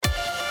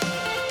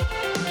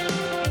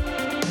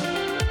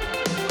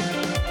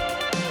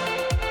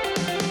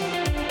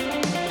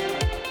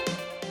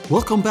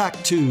Welcome back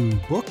to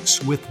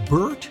Books with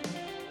Bert.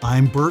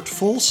 I'm Bert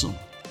Folsom,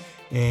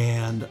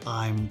 and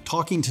I'm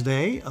talking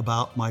today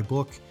about my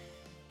book,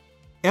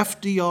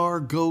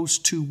 FDR Goes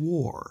to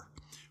War,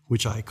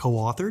 which I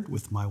co-authored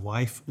with my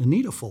wife,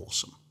 Anita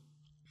Folsom.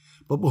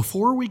 But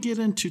before we get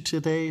into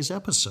today's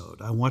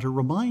episode, I want to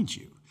remind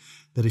you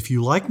that if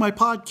you like my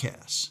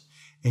podcasts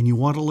and you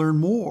want to learn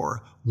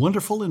more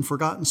wonderful and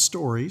forgotten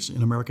stories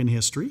in American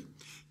history,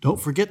 don't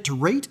forget to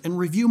rate and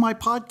review my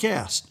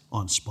podcast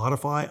on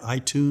Spotify,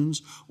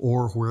 iTunes,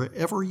 or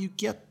wherever you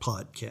get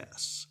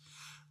podcasts.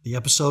 The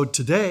episode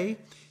today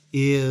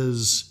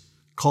is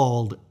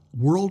called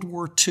World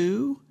War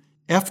II,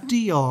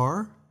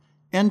 FDR,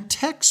 and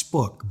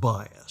Textbook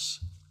Bias.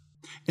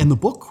 And the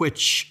book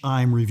which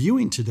I'm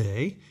reviewing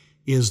today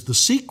is the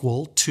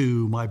sequel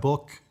to my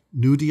book,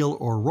 New Deal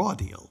or Raw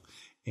Deal.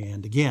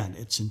 And again,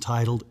 it's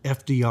entitled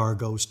FDR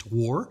Goes to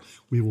War.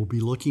 We will be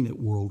looking at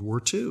World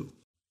War II.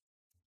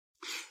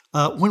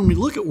 When we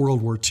look at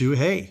World War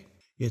II,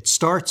 it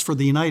starts for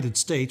the United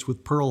States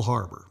with Pearl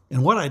Harbor.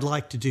 And what I'd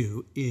like to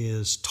do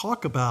is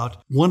talk about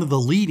one of the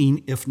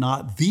leading, if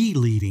not the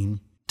leading,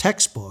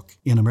 textbook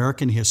in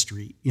American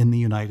history in the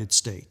United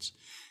States.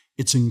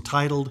 It's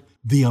entitled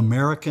The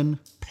American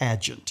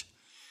Pageant.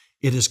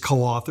 It is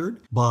co-authored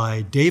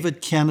by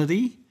David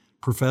Kennedy,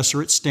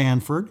 professor at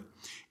Stanford,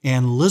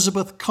 and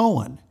Elizabeth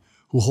Cohen,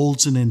 who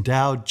holds an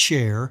endowed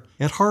chair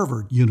at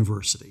Harvard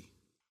University.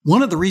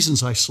 One of the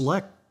reasons I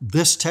select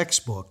this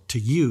textbook to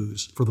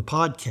use for the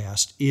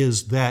podcast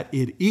is that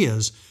it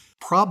is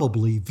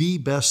probably the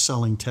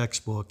best-selling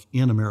textbook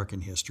in American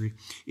history.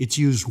 It's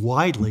used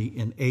widely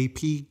in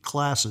AP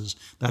classes,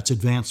 that's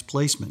advanced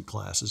placement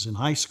classes in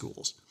high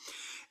schools.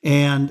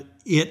 And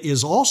it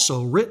is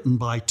also written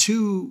by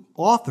two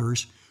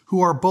authors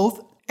who are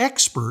both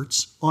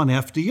experts on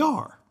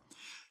FDR.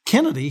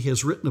 Kennedy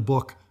has written a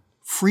book,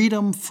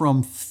 Freedom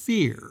from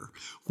Fear,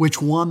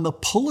 which won the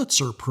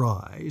Pulitzer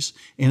Prize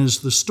and is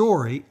the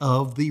story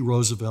of the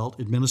Roosevelt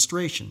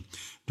administration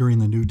during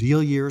the New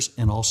Deal years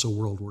and also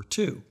World War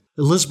II.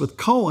 Elizabeth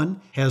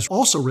Cohen has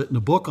also written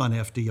a book on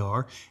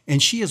FDR,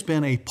 and she has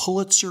been a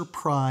Pulitzer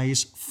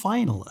Prize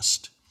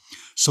finalist.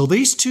 So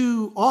these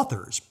two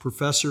authors,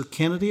 Professor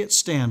Kennedy at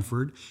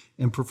Stanford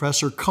and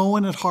Professor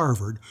Cohen at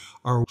Harvard,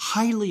 are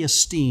highly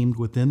esteemed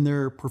within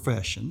their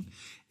profession,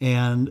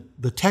 and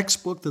the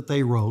textbook that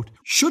they wrote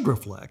should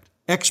reflect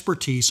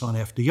expertise on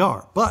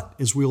FDR. But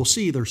as we'll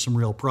see, there's some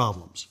real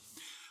problems.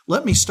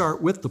 Let me start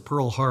with the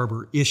Pearl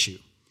Harbor issue.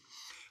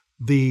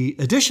 The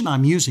edition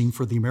I'm using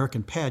for the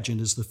American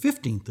Pageant is the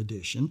 15th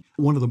edition,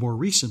 one of the more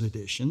recent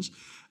editions,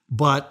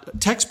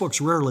 but textbooks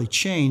rarely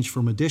change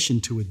from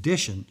edition to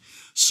edition,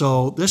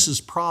 so this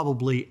is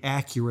probably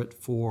accurate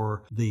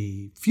for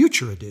the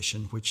future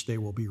edition, which they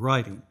will be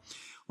writing.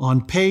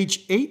 On page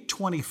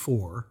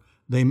 824,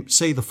 they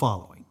say the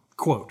following,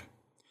 quote,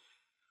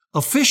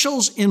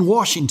 "Officials in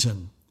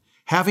Washington,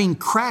 having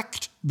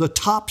cracked the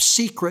top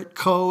secret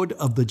code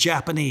of the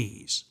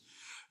Japanese,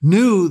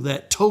 knew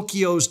that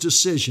Tokyo's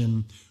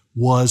decision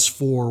was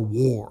for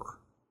war.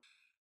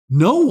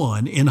 No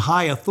one in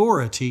high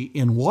authority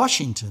in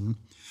Washington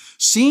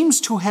seems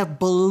to have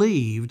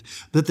believed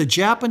that the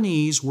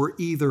Japanese were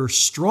either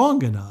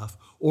strong enough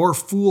or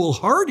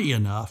foolhardy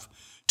enough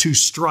to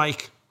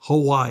strike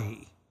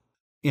Hawaii."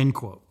 End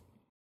quote.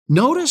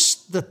 Notice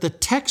that the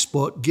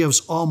textbook gives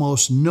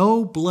almost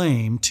no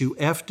blame to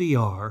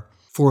FDR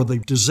for the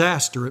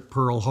disaster at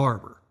Pearl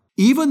Harbor,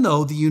 even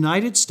though the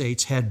United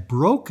States had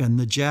broken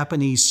the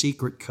Japanese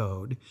secret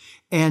code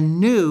and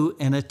knew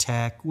an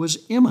attack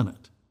was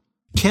imminent.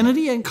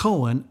 Kennedy and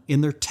Cohen,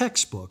 in their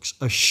textbooks,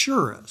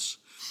 assure us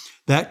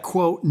that,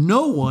 quote,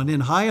 "no one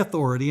in high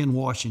authority in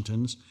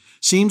Washington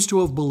seems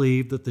to have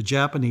believed that the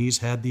Japanese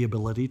had the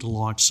ability to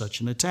launch such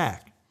an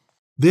attack."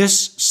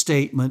 This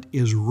statement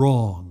is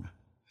wrong.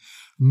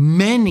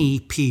 Many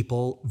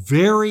people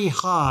very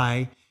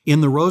high in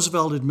the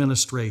Roosevelt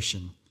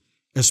administration,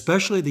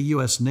 especially the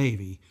U.S.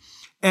 Navy,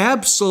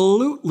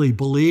 absolutely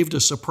believed a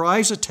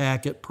surprise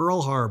attack at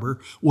Pearl Harbor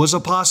was a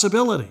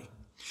possibility.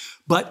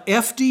 But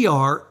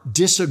FDR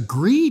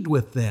disagreed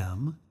with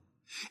them,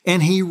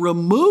 and he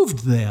removed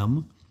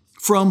them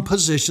from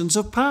positions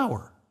of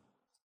power.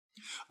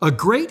 A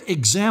great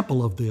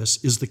example of this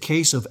is the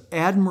case of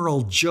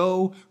Admiral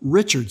Joe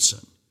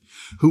Richardson,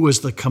 who was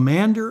the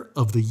commander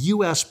of the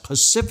U.S.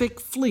 Pacific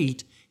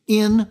Fleet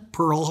in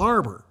Pearl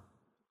Harbor.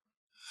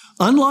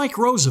 Unlike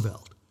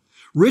Roosevelt,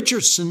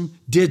 Richardson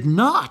did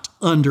not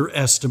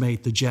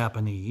underestimate the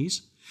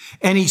Japanese,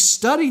 and he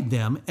studied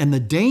them and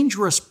the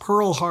dangerous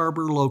Pearl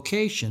Harbor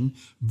location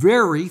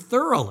very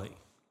thoroughly.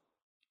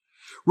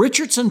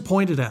 Richardson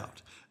pointed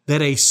out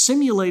that a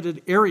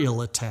simulated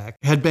aerial attack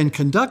had been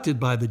conducted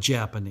by the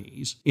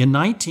Japanese in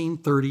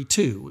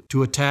 1932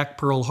 to attack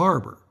Pearl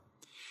Harbor,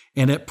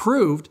 and it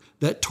proved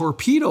that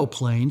torpedo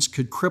planes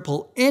could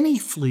cripple any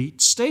fleet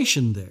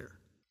stationed there.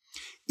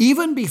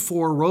 Even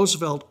before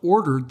Roosevelt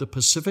ordered the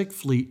Pacific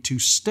Fleet to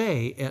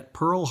stay at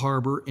Pearl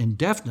Harbor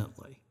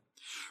indefinitely,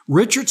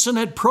 Richardson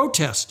had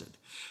protested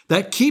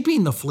that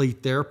keeping the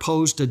fleet there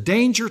posed a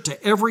danger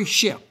to every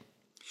ship,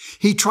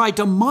 He tried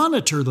to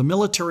monitor the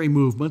military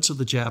movements of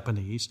the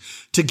Japanese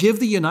to give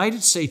the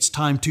United States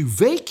time to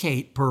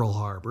vacate Pearl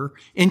Harbor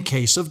in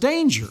case of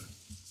danger.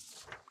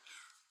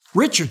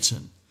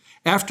 Richardson,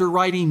 after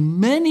writing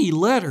many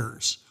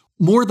letters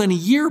more than a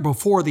year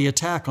before the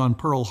attack on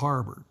Pearl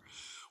Harbor,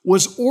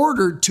 was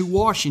ordered to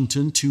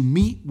Washington to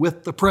meet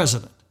with the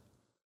president.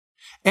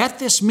 At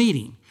this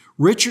meeting,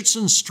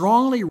 Richardson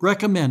strongly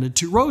recommended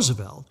to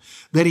Roosevelt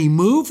that he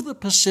move the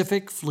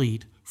Pacific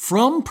Fleet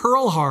from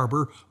Pearl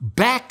Harbor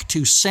back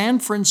to San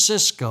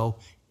Francisco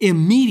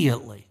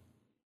immediately.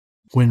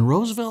 When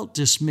Roosevelt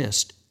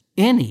dismissed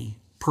any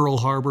Pearl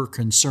Harbor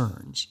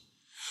concerns,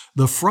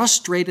 the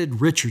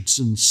frustrated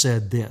Richardson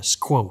said this,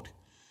 quote,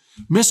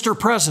 "Mr.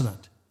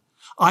 President,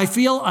 I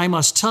feel I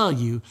must tell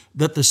you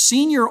that the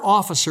senior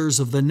officers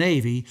of the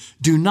Navy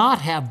do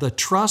not have the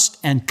trust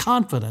and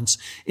confidence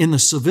in the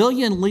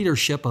civilian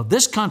leadership of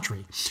this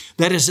country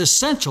that is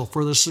essential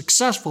for the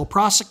successful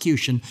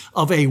prosecution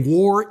of a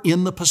war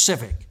in the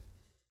Pacific."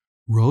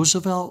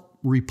 Roosevelt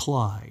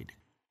replied,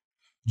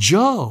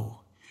 "Joe,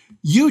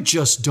 you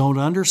just don't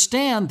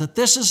understand that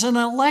this is an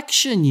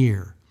election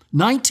year,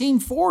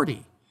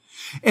 1940.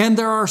 And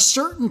there are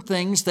certain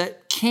things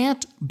that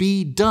can't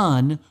be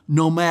done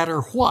no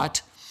matter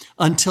what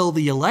until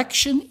the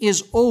election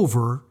is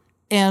over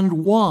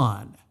and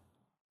won."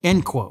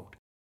 End quote.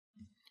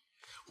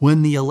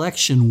 When the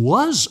election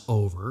was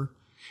over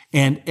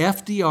and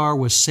FDR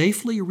was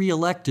safely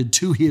reelected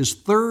to his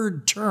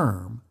third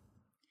term,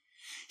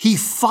 he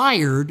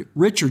fired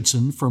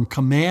Richardson from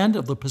command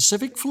of the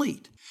Pacific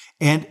Fleet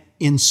and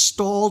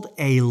installed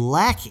a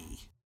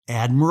lackey,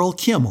 Admiral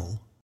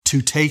Kimmel,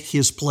 to take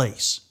his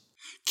place.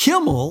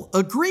 Kimmel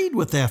agreed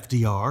with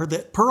FDR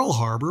that Pearl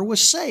Harbor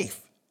was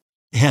safe,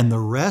 and the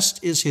rest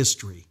is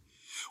history.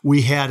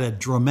 We had a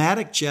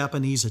dramatic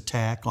Japanese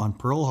attack on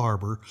Pearl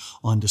Harbor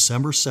on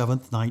December 7,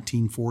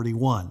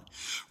 1941.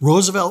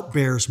 Roosevelt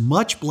bears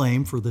much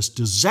blame for this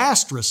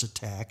disastrous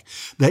attack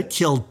that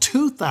killed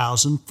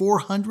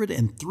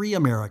 2,403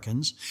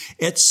 Americans.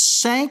 It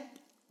sank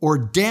or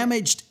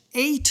damaged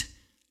 8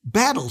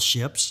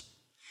 battleships,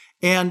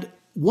 and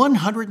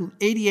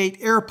 188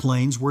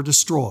 airplanes were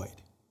destroyed.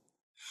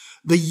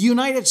 The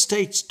United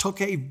States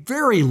took a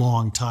very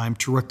long time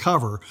to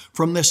recover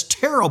from this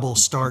terrible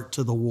start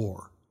to the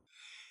war.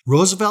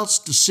 Roosevelt's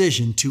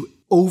decision to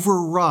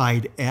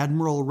override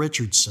Admiral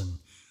Richardson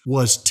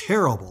was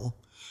terrible,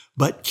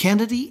 but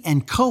Kennedy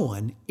and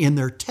Cohen, in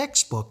their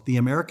textbook, The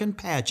American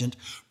Pageant,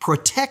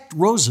 protect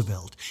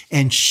Roosevelt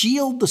and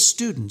shield the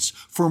students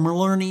from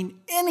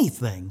learning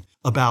anything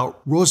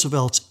about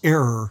Roosevelt's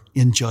error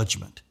in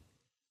judgment.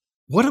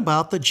 What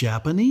about the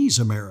Japanese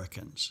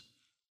Americans?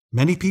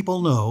 Many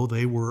people know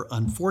they were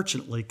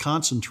unfortunately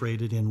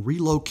concentrated in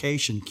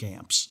relocation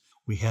camps.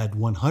 We had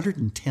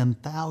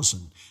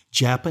 110,000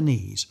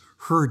 Japanese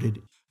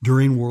herded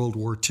during World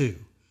War II.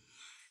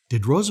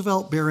 Did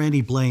Roosevelt bear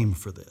any blame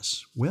for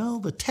this? Well,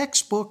 the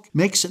textbook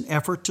makes an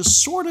effort to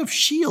sort of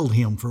shield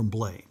him from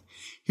blame.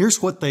 Here's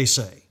what they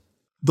say.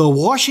 The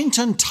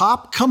Washington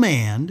top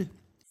command,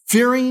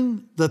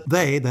 fearing that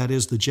they, that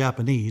is the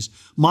Japanese,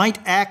 might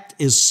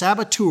act as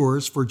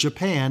saboteurs for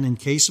Japan in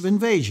case of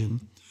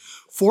invasion,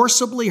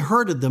 forcibly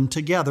herded them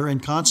together in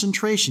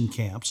concentration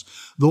camps,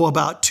 though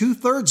about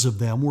 2/3 of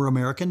them were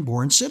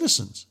American-born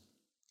citizens.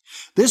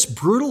 This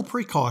brutal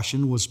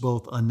precaution was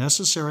both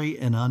unnecessary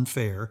and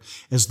unfair,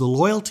 as the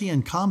loyalty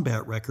and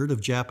combat record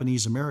of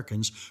Japanese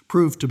Americans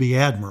proved to be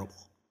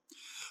admirable.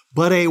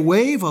 But a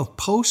wave of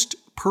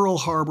post-Pearl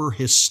Harbor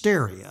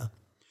hysteria,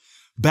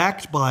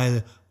 backed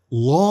by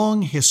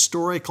long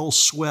historical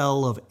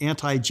swell of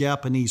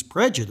anti-Japanese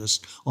prejudice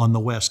on the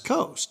West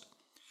Coast,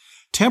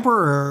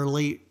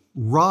 temporarily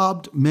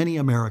robbed many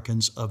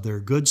Americans of their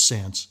good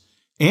sense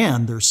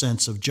and their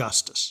sense of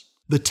justice.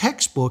 The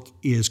textbook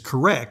is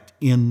correct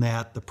in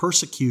that the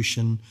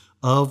persecution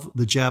of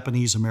the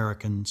Japanese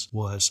Americans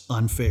was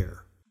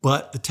unfair.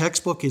 But the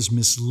textbook is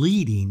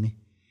misleading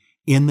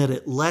in that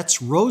it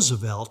lets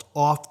Roosevelt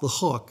off the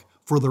hook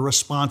for the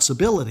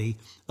responsibility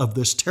of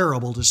this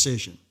terrible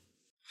decision.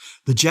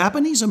 The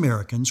Japanese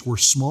Americans were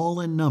small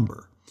in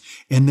number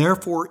and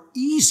therefore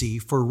easy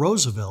for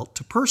Roosevelt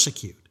to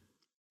persecute.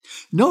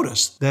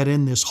 Notice that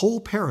in this whole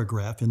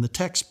paragraph in the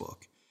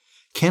textbook,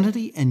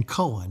 Kennedy and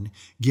Cohen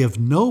give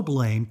no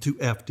blame to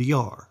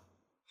FDR,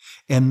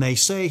 and they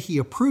say he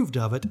approved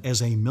of it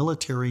as a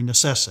military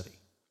necessity.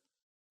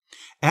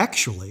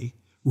 Actually,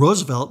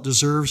 Roosevelt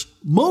deserves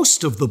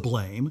most of the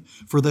blame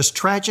for this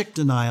tragic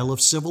denial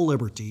of civil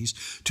liberties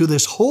to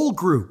this whole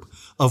group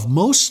of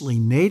mostly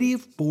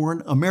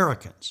native-born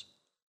Americans.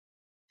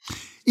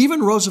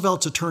 Even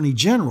Roosevelt's Attorney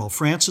General,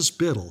 Francis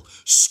Biddle,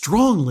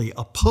 strongly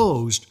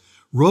opposed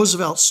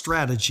Roosevelt's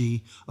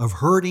strategy of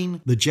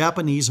herding the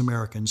Japanese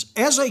Americans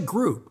as a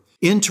group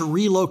into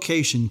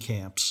relocation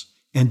camps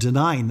and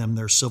denying them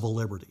their civil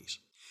liberties.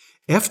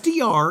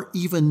 FDR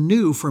even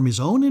knew from his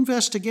own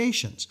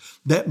investigations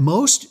that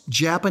most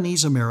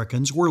Japanese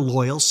Americans were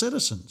loyal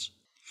citizens.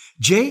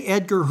 J.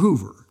 Edgar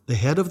Hoover, the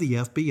head of the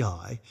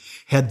FBI,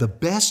 had the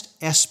best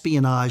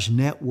espionage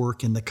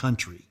network in the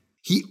country.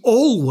 He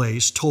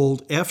always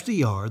told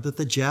FDR that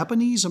the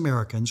Japanese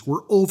Americans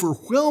were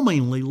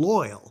overwhelmingly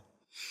loyal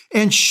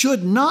and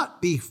should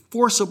not be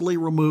forcibly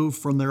removed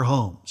from their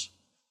homes.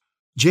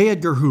 J.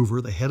 Edgar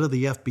Hoover, the head of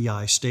the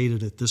FBI,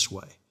 stated it this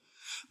way: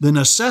 "The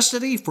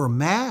necessity for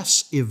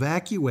mass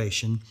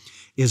evacuation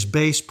is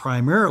based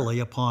primarily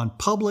upon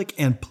public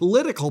and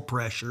political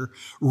pressure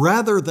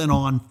rather than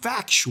on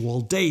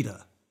factual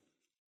data."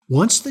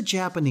 Once the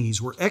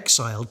Japanese were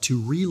exiled to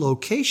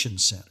relocation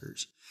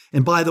centers,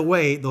 and by the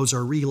way, those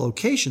are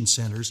relocation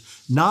centers,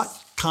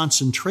 not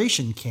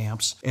concentration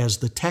camps, as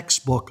the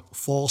textbook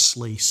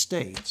falsely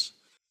states,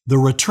 the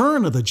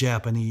return of the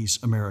Japanese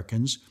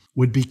Americans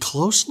would be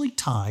closely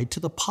tied to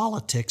the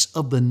politics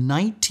of the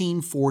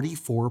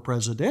 1944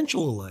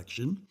 presidential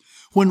election,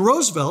 when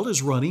Roosevelt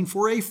is running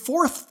for a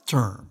fourth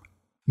term.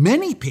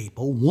 Many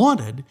people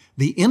wanted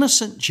the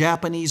innocent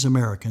Japanese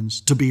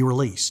Americans to be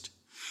released.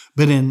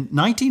 But in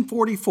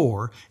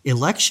 1944,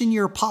 election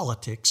year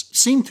politics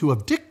seemed to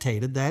have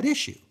dictated that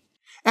issue.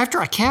 After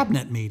a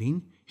cabinet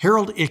meeting,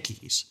 Harold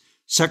Ickes,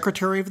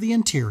 Secretary of the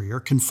Interior,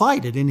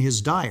 confided in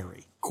his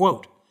diary,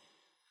 quote,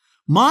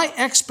 "My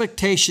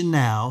expectation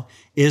now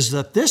is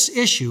that this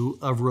issue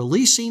of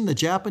releasing the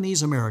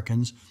Japanese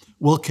Americans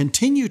will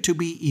continue to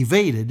be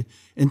evaded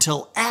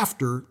until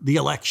after the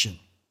election."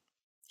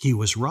 He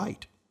was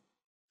right.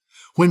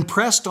 When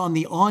pressed on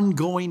the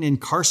ongoing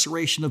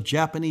incarceration of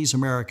Japanese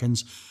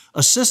Americans,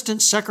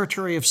 Assistant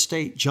Secretary of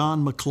State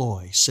John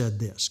McCloy said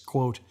this,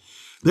 quote,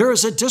 "There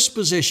is a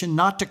disposition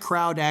not to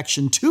crowd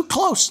action too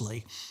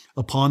closely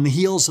upon the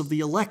heels of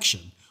the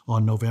election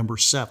on November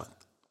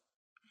 7th.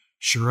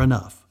 Sure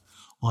enough,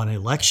 on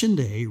Election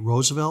Day,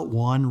 Roosevelt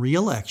won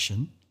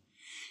re-election.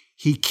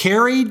 He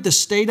carried the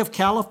state of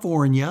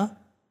California,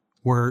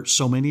 where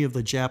so many of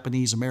the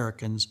Japanese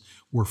Americans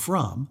were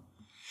from,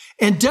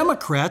 and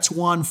Democrats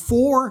won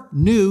 4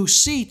 new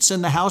seats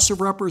in the House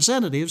of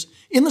Representatives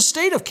in the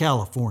state of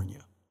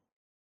California.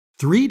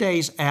 3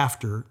 days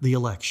after the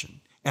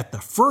election, at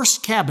the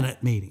first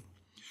cabinet meeting,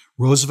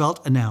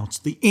 Roosevelt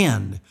announced the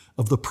end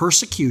of the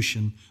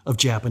persecution of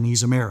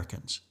Japanese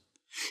Americans.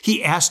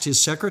 He asked his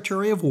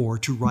Secretary of War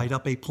to write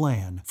up a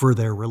plan for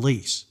their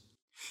release.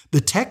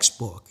 The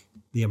textbook,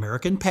 The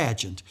American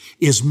Pageant,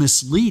 is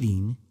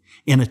misleading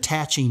in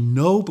attaching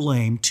no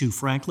blame to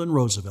Franklin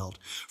Roosevelt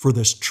for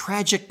this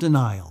tragic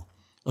denial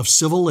of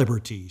civil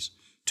liberties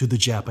to the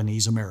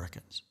Japanese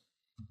Americans.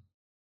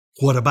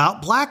 What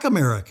about Black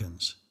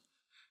Americans?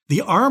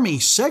 The Army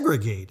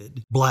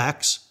segregated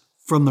blacks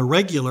from the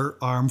regular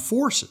armed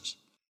forces.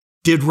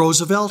 Did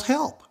Roosevelt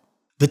help?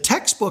 The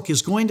textbook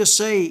is going to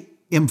say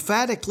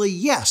emphatically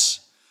yes,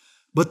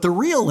 but the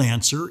real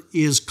answer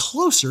is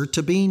closer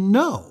to being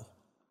no.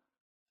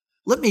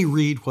 Let me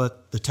read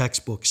what the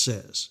textbook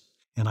says.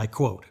 And I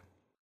quote,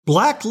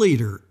 "Black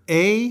leader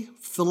A.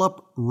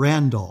 Philip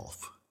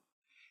Randolph,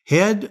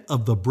 head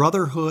of the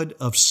Brotherhood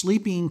of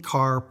Sleeping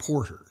Car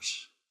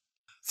Porters,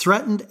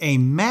 threatened a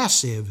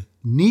massive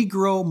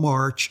Negro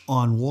March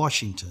on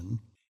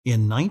Washington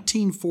in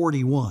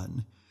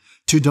 1941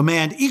 to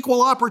demand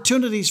equal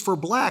opportunities for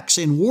blacks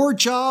in war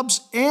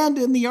jobs and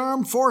in the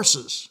armed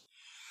forces.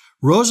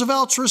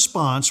 Roosevelt's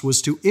response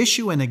was to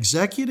issue an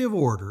executive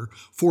order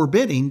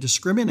forbidding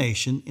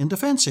discrimination in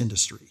defense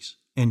industries."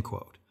 End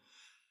quote.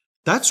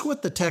 That's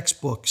what the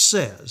textbook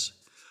says,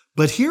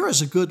 but here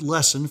is a good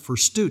lesson for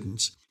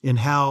students in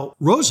how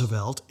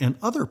Roosevelt and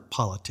other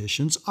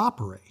politicians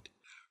operate.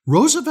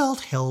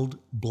 Roosevelt held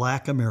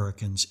Black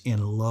Americans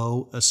in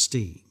low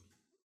esteem.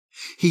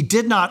 He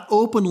did not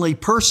openly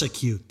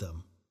persecute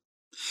them,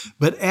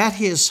 but at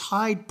his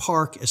Hyde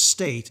Park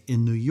estate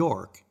in New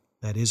York,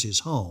 that is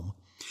his home,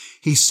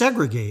 he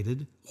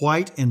segregated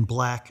white and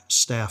black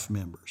staff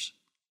members.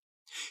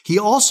 He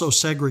also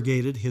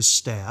segregated his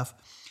staff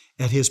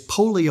at his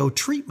polio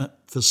treatment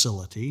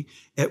facility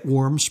at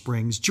Warm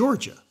Springs,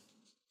 Georgia.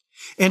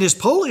 And his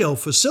polio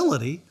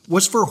facility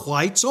was for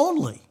whites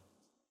only.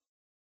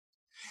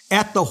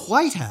 At the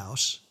White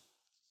House,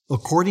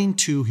 according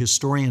to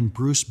historian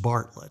Bruce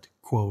Bartlett,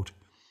 quote,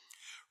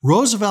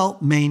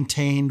 "Roosevelt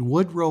maintained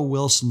Woodrow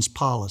Wilson's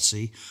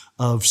policy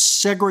of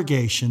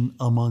segregation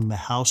among the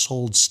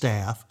household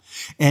staff,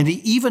 and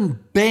he even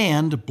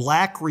banned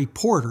black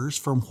reporters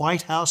from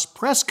White House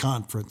press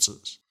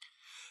conferences."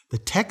 The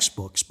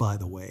textbooks, by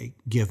the way,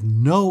 give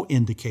no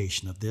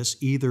indication of this,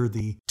 either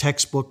the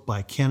textbook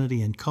by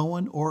Kennedy and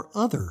Cohen or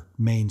other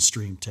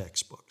mainstream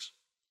textbooks.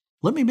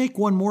 Let me make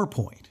one more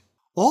point.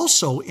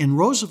 Also, in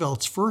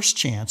Roosevelt's first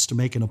chance to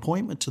make an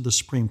appointment to the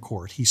Supreme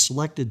Court, he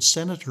selected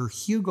Senator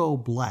Hugo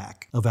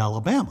Black of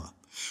Alabama,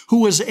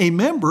 who was a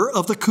member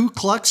of the Ku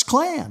Klux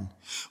Klan.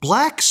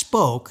 Black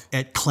spoke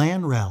at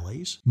Klan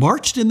rallies,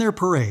 marched in their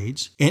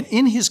parades, and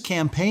in his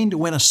campaign to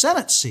win a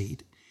Senate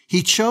seat,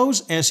 he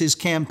chose as his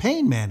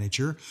campaign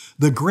manager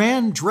the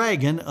Grand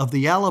Dragon of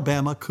the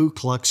Alabama Ku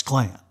Klux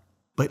Klan.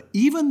 But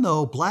even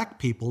though black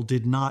people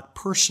did not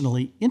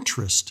personally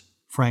interest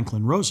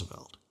Franklin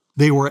Roosevelt,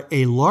 they were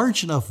a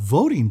large enough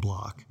voting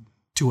bloc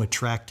to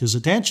attract his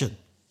attention.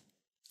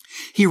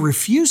 He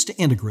refused to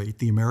integrate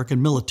the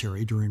American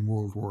military during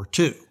World War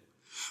II.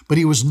 But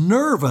he was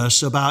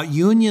nervous about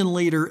Union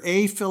leader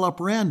A. Philip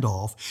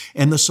Randolph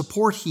and the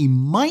support he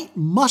might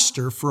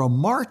muster for a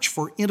march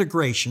for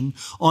integration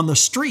on the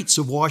streets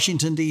of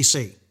Washington,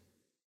 D.C.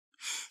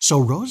 So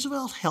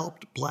Roosevelt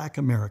helped Black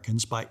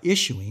Americans by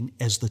issuing,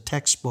 as the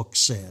textbook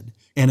said,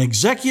 an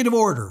executive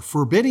order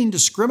forbidding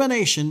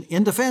discrimination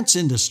in defense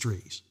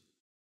industries.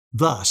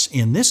 Thus,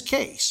 in this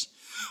case,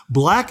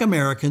 Black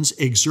Americans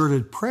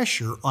exerted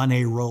pressure on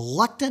a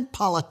reluctant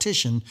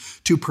politician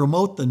to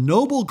promote the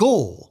noble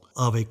goal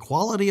of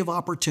equality of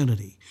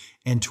opportunity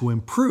and to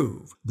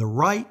improve the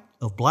right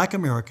of Black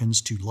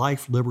Americans to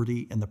life,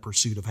 liberty, and the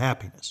pursuit of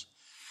happiness.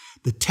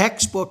 The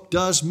textbook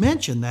does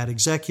mention that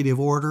executive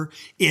order.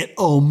 It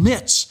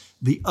omits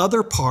the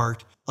other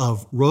part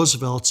of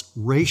Roosevelt's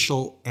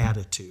racial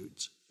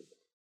attitudes.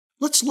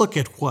 Let's look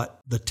at what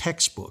the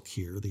textbook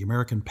here, The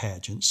American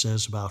Pageant,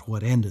 says about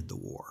what ended the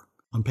war.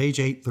 On page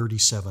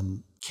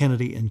 837,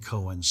 Kennedy and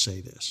Cohen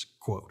say this,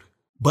 quote,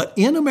 "But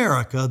in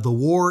America, the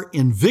war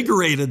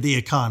invigorated the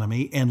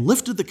economy and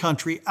lifted the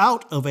country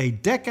out of a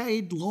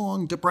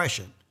decade-long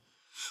depression.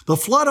 The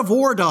flood of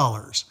war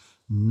dollars,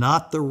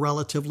 not the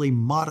relatively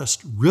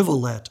modest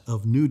rivulet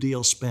of New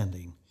Deal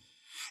spending,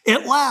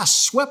 at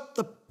last swept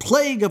the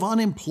plague of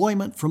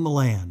unemployment from the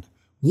land.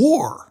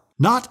 War,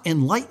 not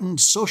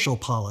enlightened social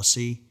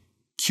policy,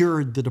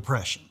 cured the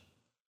depression."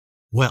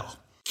 Well,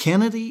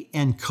 Kennedy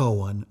and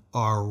Cohen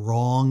are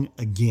wrong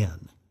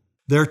again.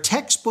 Their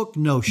textbook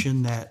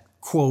notion that,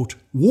 quote,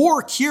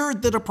 "war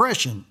cured the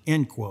depression,"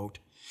 end quote,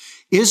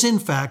 is in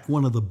fact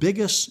one of the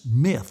biggest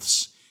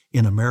myths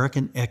in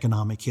American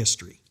economic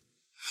history.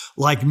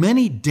 Like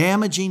many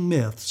damaging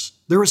myths,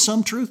 there is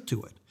some truth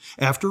to it.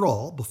 After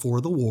all,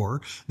 before the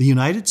war, the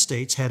United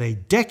States had a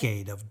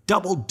decade of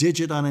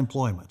double-digit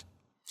unemployment.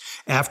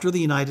 After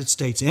the United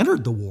States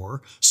entered the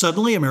war,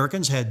 suddenly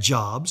Americans had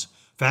jobs,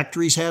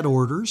 factories had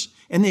orders,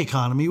 and the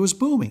economy was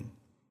booming.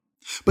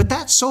 But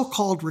that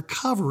so-called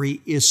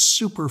recovery is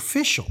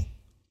superficial.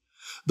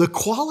 The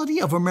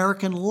quality of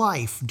American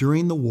life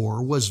during the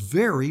war was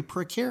very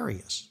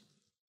precarious.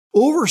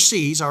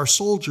 Overseas, our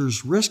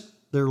soldiers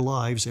risked their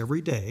lives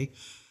every day.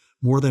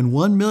 More than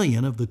 1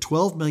 million of the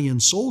 12 million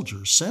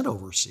soldiers sent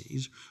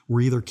overseas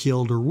were either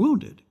killed or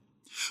wounded.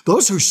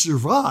 Those who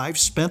survived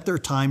spent their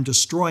time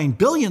destroying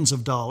billions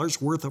of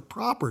dollars worth of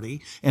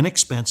property and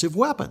expensive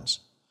weapons.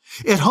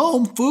 At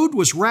home, food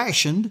was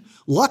rationed,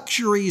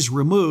 luxuries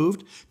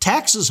removed,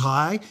 taxes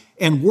high,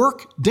 and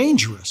work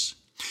dangerous.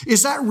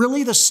 Is that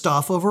really the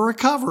stuff of a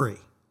recovery?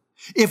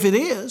 If it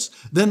is,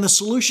 then the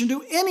solution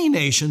to any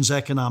nation's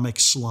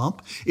economic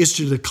slump is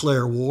to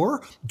declare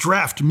war,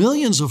 draft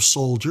millions of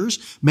soldiers,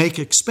 make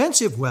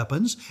expensive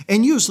weapons,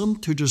 and use them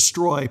to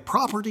destroy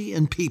property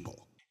and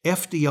people.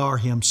 FDR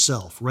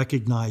himself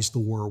recognized the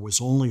war was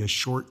only a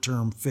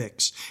short-term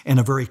fix, and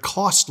a very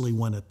costly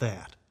one at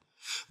that.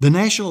 The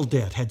national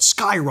debt had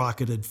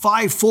skyrocketed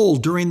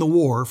fivefold during the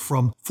war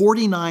from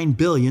 $49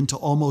 billion to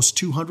almost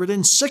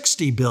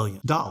 $260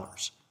 billion.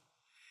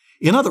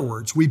 In other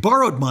words, we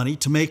borrowed money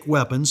to make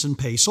weapons and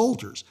pay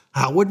soldiers.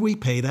 How would we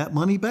pay that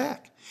money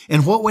back?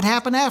 And what would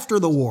happen after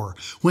the war,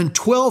 when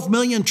 12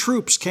 million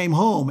troops came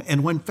home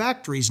and when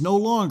factories no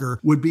longer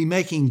would be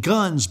making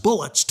guns,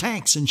 bullets,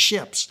 tanks, and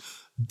ships?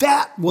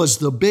 That was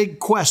the big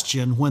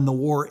question when the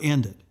war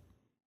ended.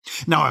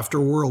 Now, after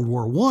World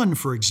War I,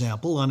 for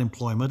example,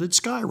 unemployment had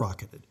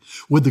skyrocketed.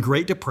 Would the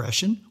Great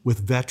Depression,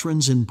 with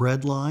veterans in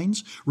bread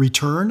lines,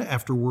 return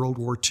after World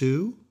War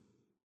II?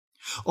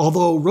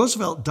 Although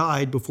Roosevelt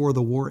died before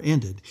the war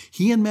ended,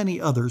 he and many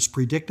others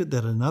predicted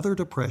that another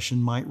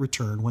depression might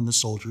return when the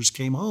soldiers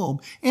came home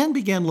and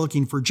began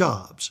looking for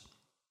jobs.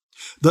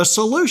 The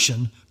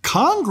solution,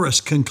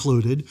 Congress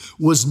concluded,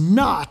 was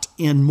not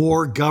in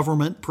more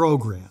government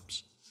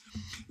programs.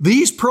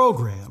 These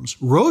programs,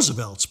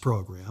 Roosevelt's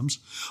programs,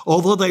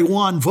 although they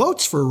won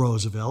votes for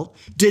Roosevelt,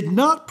 did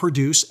not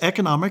produce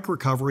economic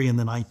recovery in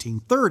the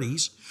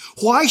 1930s.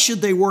 Why should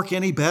they work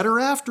any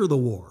better after the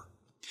war?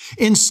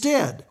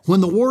 Instead,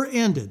 when the war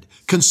ended,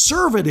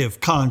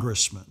 conservative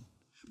congressmen,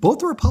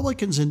 both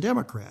Republicans and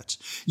Democrats,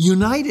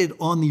 united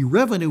on the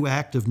Revenue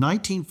Act of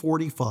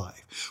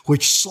 1945,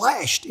 which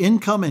slashed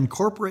income and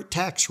corporate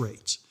tax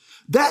rates.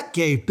 That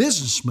gave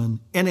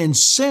businessmen an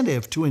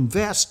incentive to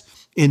invest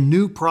in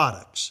new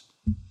products.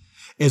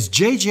 As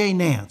J.J.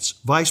 Nance,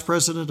 vice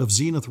president of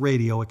Zenith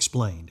Radio,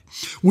 explained,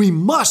 we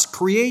must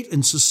create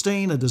and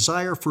sustain a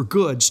desire for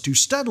goods to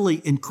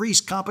steadily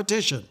increase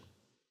competition.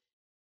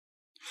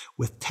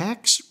 With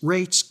tax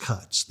rates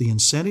cuts, the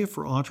incentive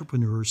for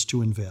entrepreneurs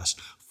to invest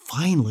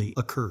finally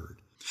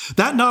occurred.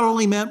 That not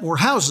only meant more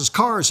houses,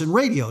 cars, and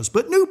radios,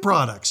 but new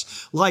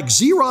products like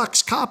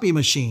Xerox copy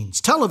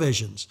machines,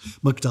 televisions,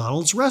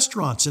 McDonald's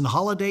restaurants, and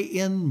Holiday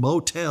Inn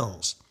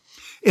motels.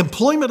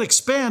 Employment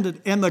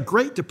expanded and the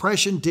Great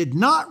Depression did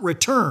not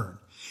return.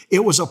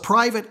 It was a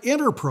private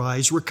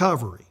enterprise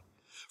recovery.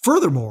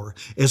 Furthermore,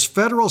 as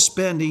federal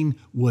spending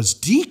was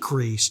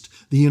decreased,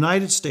 the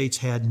United States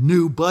had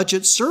new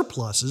budget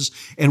surpluses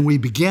and we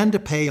began to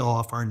pay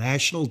off our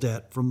national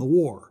debt from the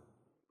war.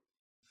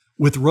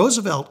 With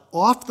Roosevelt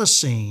off the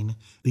scene,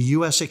 the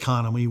U.S.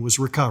 economy was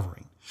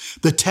recovering.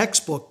 The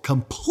textbook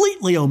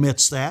completely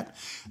omits that.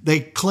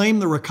 They claim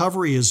the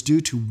recovery is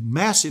due to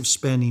massive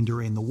spending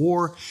during the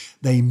war.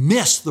 They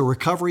miss the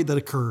recovery that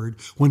occurred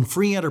when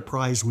free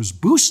enterprise was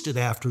boosted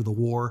after the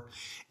war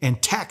and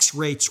tax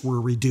rates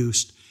were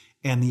reduced,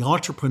 and the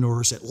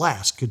entrepreneurs at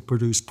last could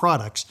produce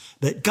products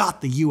that got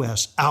the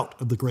U.S. out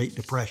of the Great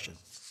Depression.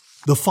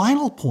 The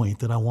final point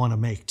that I want to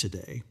make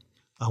today,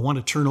 I want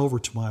to turn over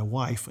to my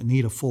wife,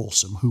 Anita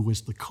Folsom, who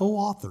was the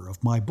co-author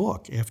of my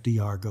book,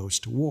 FDR Goes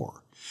to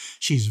War.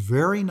 She's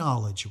very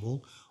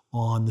knowledgeable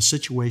on the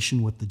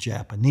situation with the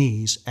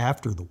Japanese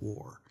after the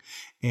war.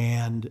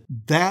 And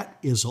that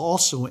is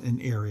also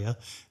an area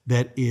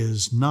that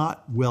is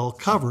not well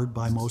covered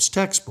by most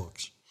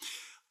textbooks.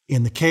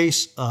 In the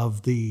case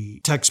of the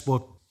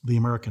textbook, The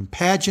American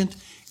Pageant,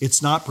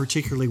 it's not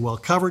particularly well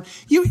covered.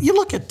 You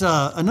look at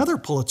another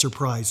Pulitzer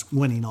Prize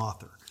winning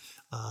author,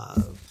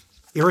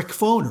 Eric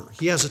Foner.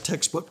 He has a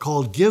textbook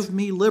called Give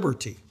Me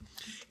Liberty.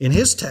 In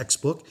his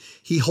textbook,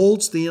 he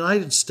holds the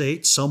United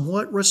States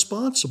somewhat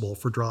responsible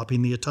for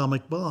dropping the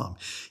atomic bomb.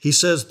 He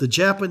says the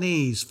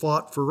Japanese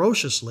fought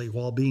ferociously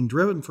while being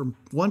driven from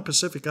one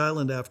Pacific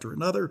island after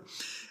another.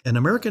 An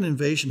American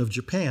invasion of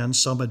Japan,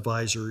 some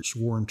advisors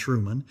warned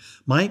Truman,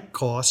 might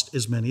cost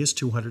as many as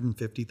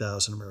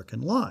 250,000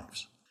 American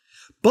lives.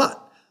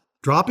 But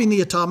dropping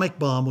the atomic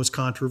bomb was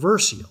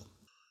controversial.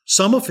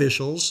 Some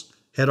officials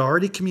had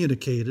already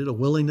communicated a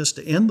willingness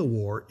to end the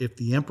war if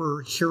the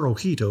Emperor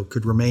Hirohito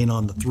could remain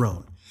on the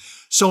throne.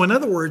 So in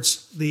other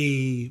words,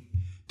 the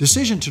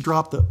decision to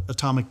drop the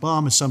atomic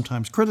bomb is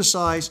sometimes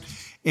criticized,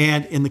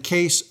 and in the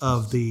case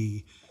of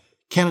the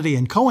Kennedy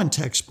and Cohen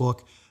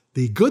textbook,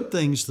 the good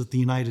things that the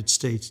United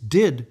States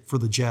did for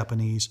the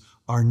Japanese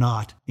are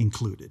not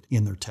included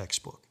in their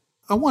textbook.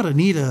 I want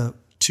Anita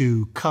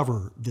to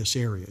cover this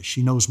area.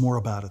 She knows more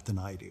about it than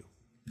I do.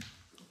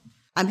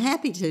 I'm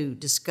happy to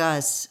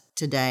discuss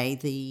today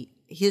the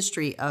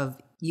history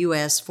of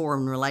U.S.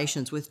 foreign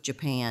relations with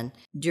Japan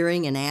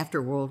during and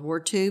after World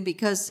War II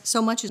because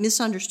so much is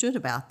misunderstood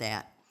about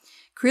that.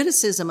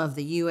 Criticism of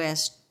the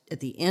U.S.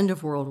 at the end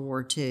of World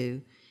War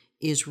II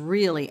is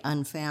really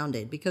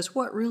unfounded because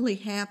what really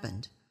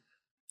happened?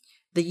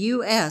 The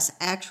U.S.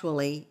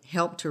 actually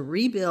helped to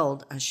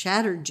rebuild a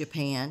shattered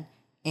Japan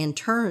and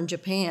turn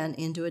Japan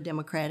into a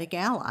democratic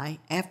ally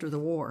after the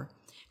war.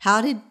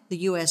 How did the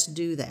U.S.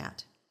 do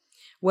that?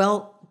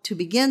 Well, to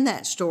begin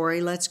that story,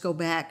 let's go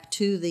back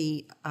to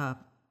the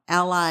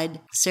Allied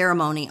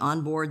ceremony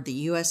on board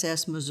the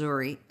USS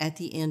Missouri at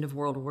the end of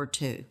World War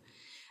II.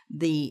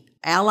 The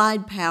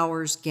Allied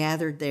powers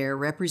gathered there,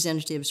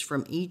 representatives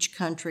from each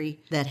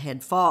country that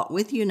had fought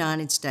with the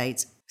United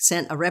States,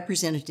 sent a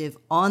representative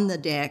on the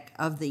deck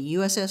of the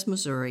USS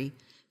Missouri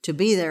to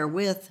be there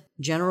with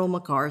General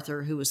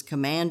MacArthur, who was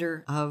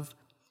commander of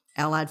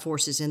Allied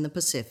forces in the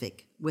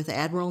Pacific, with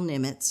Admiral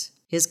Nimitz,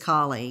 his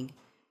colleague,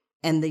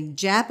 and the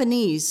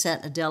Japanese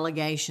sent a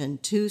delegation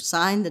to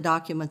sign the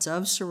documents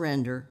of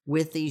surrender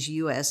with these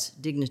U.S.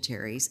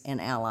 dignitaries and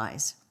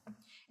allies.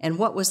 And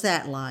what was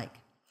that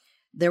like?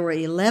 There were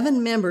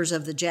 11 members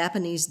of the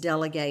Japanese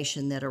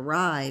delegation that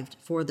arrived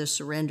for the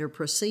surrender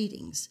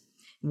proceedings.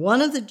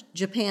 One of the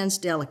Japan's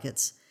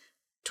delegates,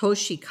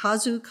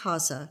 Toshikazu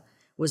Kasa,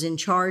 was in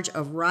charge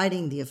of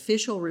writing the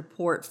official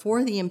report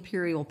for the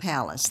imperial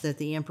palace that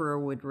the emperor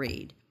would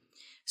read.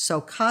 So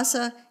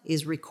Kasa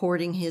is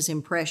recording his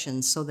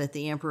impressions so that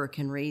the emperor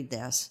can read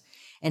this.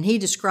 And he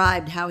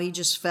described how he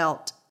just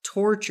felt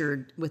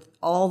tortured with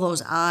all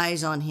those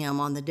eyes on him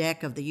on the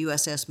deck of the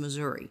USS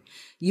Missouri.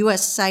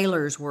 U.S.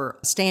 sailors were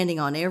standing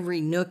on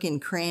every nook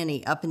and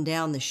cranny up and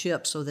down the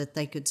ship so that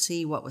they could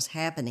see what was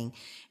happening.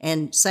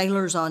 And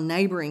sailors on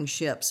neighboring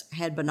ships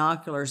had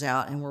binoculars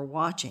out and were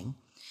watching.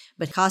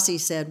 But Kasi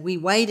said, "We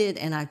waited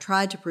and I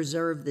tried to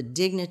preserve the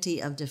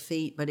dignity of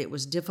defeat, but it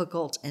was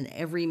difficult and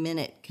every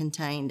minute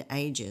contained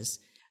ages."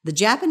 The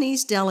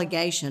Japanese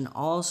delegation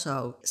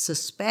also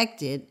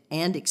suspected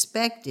and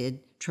expected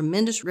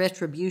tremendous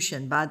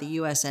retribution by the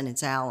U.S. and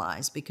its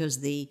allies because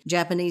the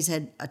Japanese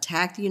had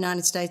attacked the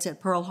United States at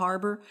Pearl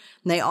Harbor.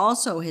 And they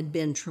also had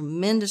been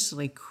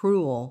tremendously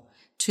cruel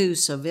to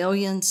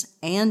civilians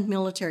and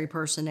military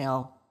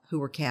personnel who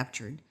were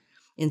captured.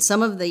 In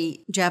some of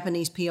the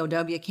Japanese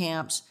POW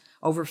camps,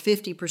 over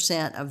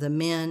 50% of the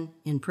men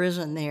in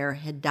prison there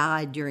had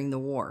died during the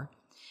war.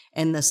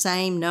 And the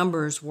same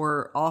numbers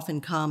were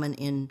often common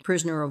in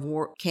prisoner of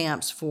war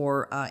camps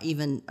for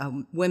even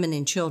women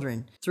and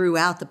children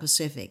throughout the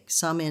Pacific,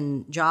 some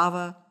in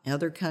Java and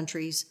other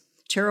countries,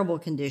 terrible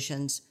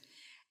conditions.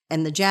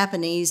 And the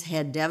Japanese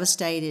had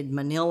devastated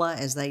Manila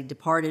as they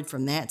departed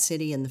from that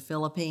city in the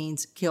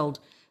Philippines, killed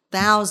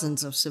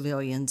thousands of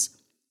civilians,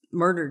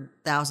 murdered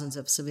thousands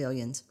of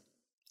civilians.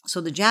 So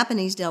the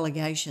Japanese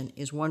delegation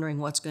is wondering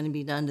what's going to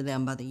be done to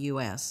them by the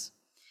U.S.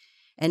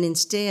 And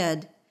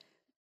instead,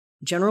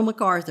 General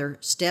MacArthur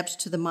steps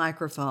to the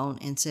microphone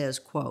and says,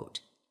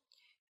 quote,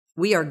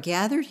 "We are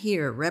gathered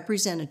here,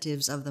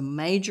 representatives of the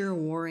major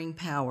warring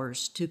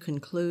powers, to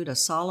conclude a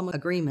solemn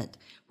agreement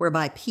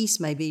whereby peace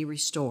may be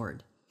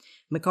restored.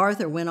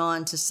 MacArthur went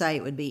on to say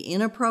it would be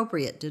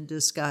inappropriate to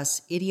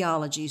discuss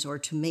ideologies or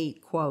to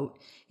meet, quote,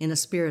 in a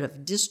spirit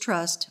of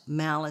distrust,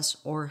 malice,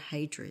 or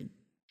hatred.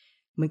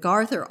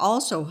 MacArthur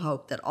also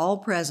hoped that all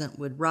present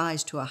would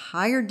rise to a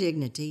higher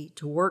dignity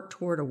to work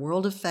toward a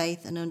world of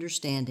faith and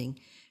understanding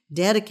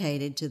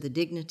dedicated to the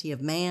dignity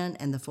of man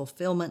and the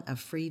fulfillment of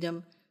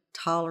freedom,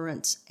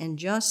 tolerance, and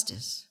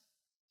justice.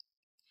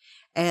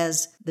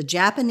 As the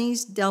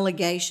Japanese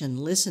delegation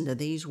listened to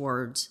these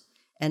words,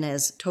 and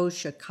as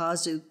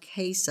Toshikazu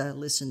Keisa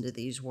listened to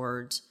these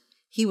words,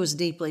 he was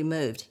deeply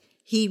moved.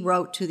 He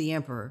wrote to the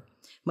emperor,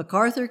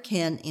 "MacArthur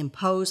can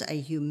impose a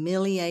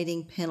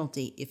humiliating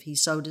penalty if he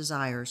so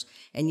desires,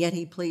 and yet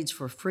he pleads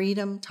for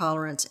freedom,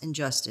 tolerance, and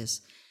justice.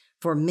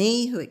 For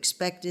me, who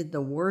expected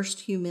the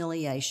worst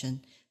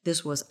humiliation,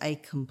 this was a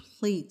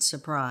complete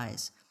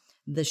surprise.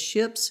 The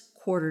ship's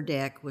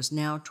quarterdeck was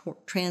now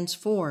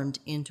transformed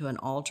into an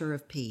altar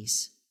of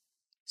peace."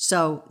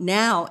 So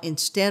now,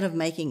 instead of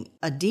making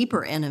a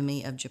deeper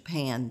enemy of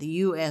Japan, the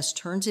U.S.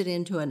 turns it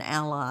into an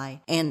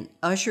ally and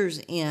ushers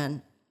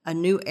in a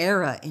new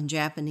era in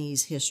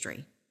Japanese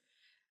history.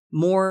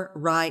 More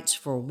rights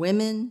for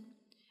women,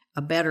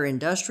 a better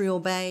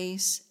industrial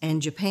base,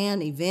 and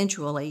Japan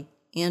eventually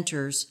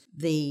enters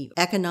the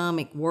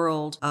economic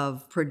world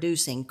of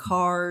producing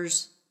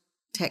cars,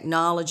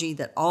 technology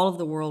that all of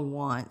the world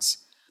wants,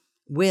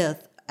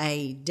 with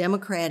a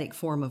democratic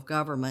form of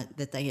government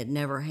that they had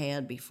never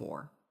had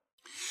before.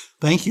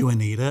 Thank you,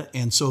 Anita.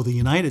 And so the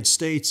United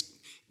States,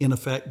 in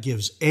effect,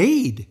 gives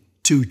aid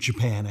to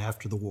Japan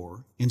after the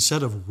war.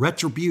 Instead of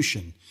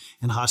retribution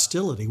and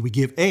hostility, we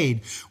give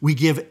aid. We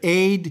give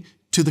aid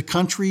to the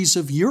countries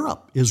of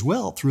Europe as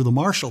well through the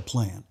Marshall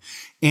Plan.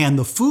 And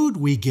the food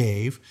we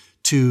gave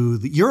to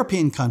the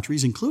European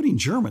countries, including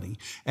Germany,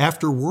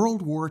 after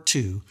World War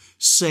II,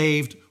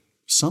 saved,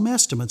 some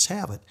estimates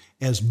have it,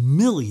 as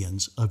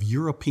millions of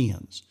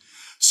Europeans.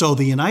 So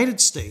the United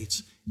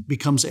States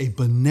becomes a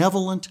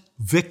benevolent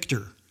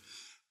victor.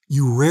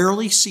 You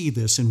rarely see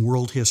this in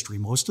world history.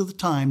 Most of the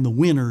time, the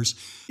winners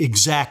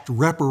exact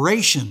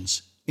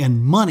reparations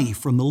and money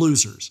from the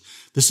losers.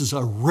 This is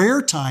a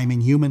rare time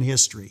in human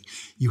history.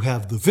 You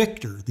have the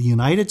victor, the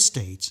United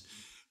States,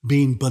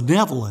 being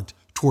benevolent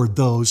toward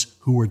those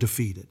who were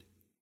defeated.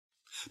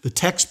 The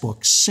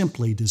textbook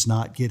simply does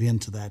not get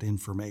into that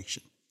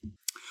information.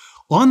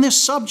 On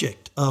this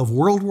subject of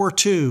World War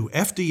II,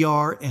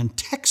 FDR, and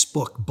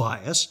textbook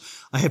bias,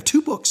 I have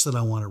two books that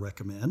I want to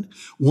recommend.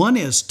 One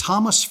is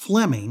Thomas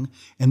Fleming,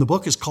 and the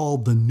book is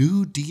called The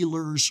New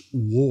Dealer's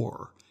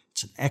War.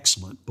 It's an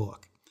excellent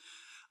book.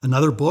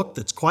 Another book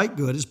that's quite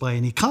good is by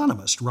an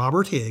economist,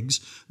 Robert Higgs.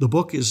 The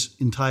book is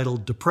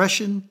entitled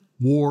Depression,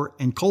 War,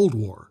 and Cold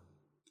War.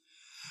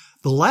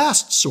 The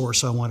last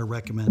source I want to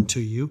recommend to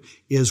you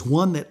is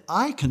one that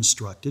I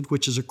constructed,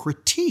 which is a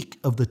critique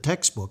of the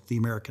textbook, The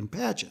American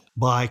Pageant,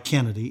 by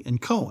Kennedy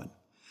and Cohen.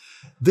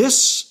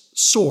 This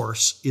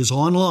source is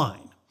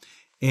online,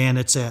 and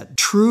it's at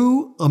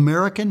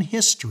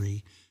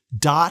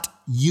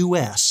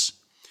trueamericanhistory.us.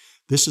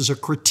 This is a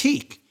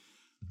critique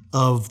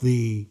of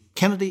the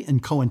Kennedy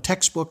and Cohen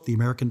textbook, The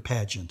American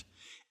Pageant.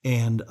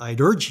 And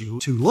I'd urge you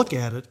to look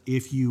at it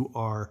if you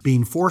are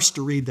being forced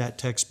to read that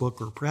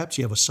textbook, or perhaps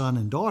you have a son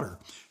and daughter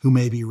who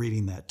may be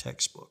reading that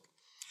textbook.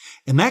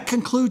 And that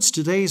concludes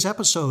today's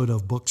episode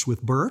of Books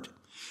with Bert.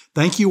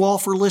 Thank you all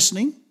for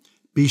listening.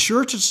 Be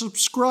sure to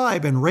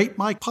subscribe and rate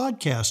my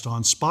podcast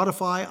on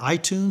Spotify,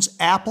 iTunes,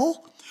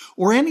 Apple,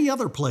 or any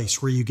other place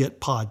where you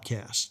get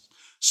podcasts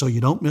so you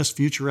don't miss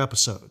future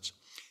episodes.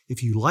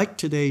 If you liked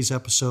today's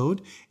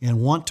episode and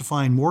want to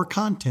find more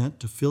content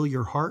to fill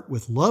your heart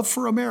with love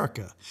for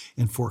America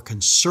and for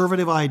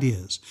conservative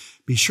ideas,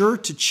 be sure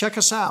to check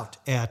us out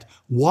at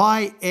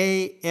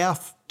yaf.org.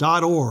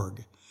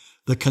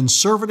 The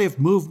conservative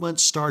movement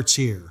starts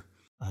here.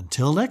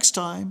 Until next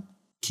time,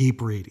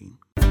 keep reading.